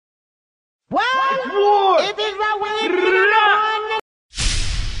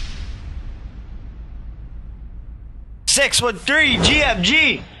613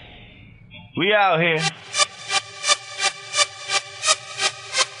 GFG. We out here.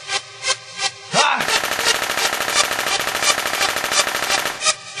 Ha!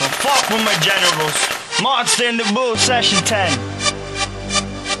 Don't fuck with my generals. Monster in the Booth, session 10.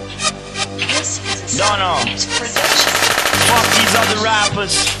 Don't know. Fuck these other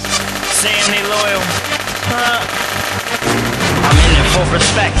rappers saying they loyal. I'm in it for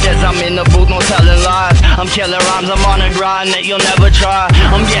respect as I'm in the booth, no telling lies. I'm killing rhymes, I'm on a grind that you'll never try.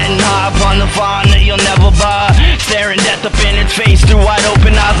 I'm getting high upon the vine that you'll never buy. Staring death up in its face through wide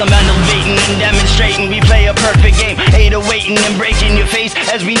open eyes. I'm elevating and demonstrating. We play a perfect game, 808 and breaking your face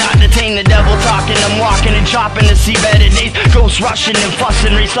as we not detain the devil talking. I'm walking and chopping to see better days. Ghosts rushing and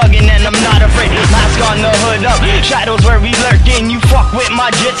fussing, resugging, and I'm not afraid. Mask on the hood up, shadows where we lurking. You fuck with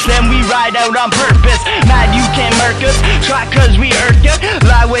my jits, then we ride out on purpose. Mad you can't murk us, try cause we irk ya.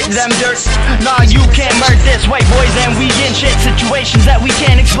 Lie with them dirt, nah you can't murk this. White boys and we in shit situations that we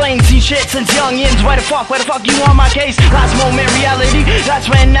can't explain. See shit since youngins, why the fuck you on my case? Last moment reality, that's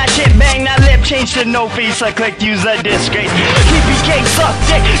when that shit bang. That lip changed to no face, I clicked use a disgrace. KPK suck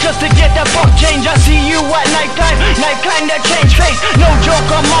dick, just to get that fuck change. I see you at nighttime, knife kinda change face. No joke,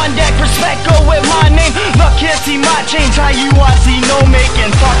 I'm on deck, respect go with my name. Look here, see my change, how you want see no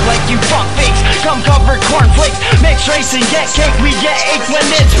making. Fuck like you fuck fakes, come cover cornflakes. Mix race and get cake, we get ache when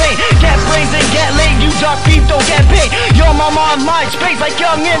it's pain. Get brains and get laid, you duck beef don't get paid. Yo mama on my space, like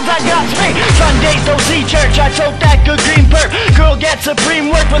youngins I got space. Sundays don't see church, I tote that good green perk. Girl get supreme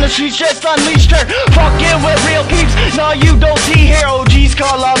work when the streets just unleashed her. Fucking with real peeps, no you don't see here. OGs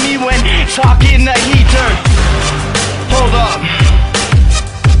call on me when talking the heater. Hold up,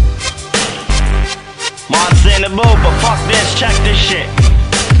 Monster in the Booth, but fuck this, check this shit.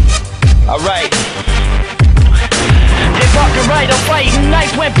 Alright. They fucking right, I'm fighting,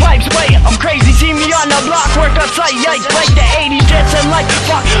 knife when pipes wait. I'm crazy, see me on the block, work on site, yikes. Like the 80s, jets and like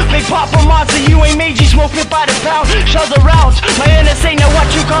fuck. Big papa monster, you ain't made, you smoke it by the pound. Shells around, my innocence ain't know what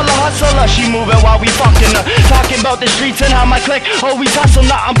you call a hustler. She moving while we fucking her. Talking about the streets and how my clique always hustle.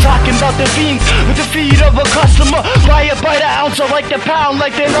 Now I'm talking about the fiends with the feet of a customer. Buy it by the ounce, I like the pound,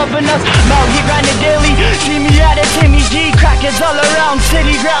 like they're rubbing us. Now he grinding daily, see me at it, Timmy G. Crackers all around,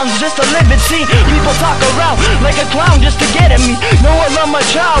 city grounds, just a living scene. People talk around like a clown just to get at me. No, I love my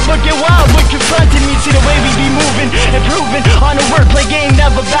child, but get wild when confronting me. See the way we be moving, improving on the wordplay game.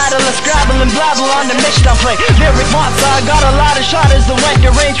 Never battle, let's scrabble and blabble on the mixed up play. Lyric monster, I got a lot of shotters that went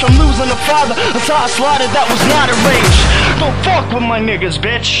the range from losing a father. I saw a slaughter that was not arranged. Don't fuck with my niggas,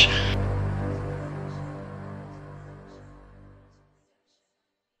 bitch.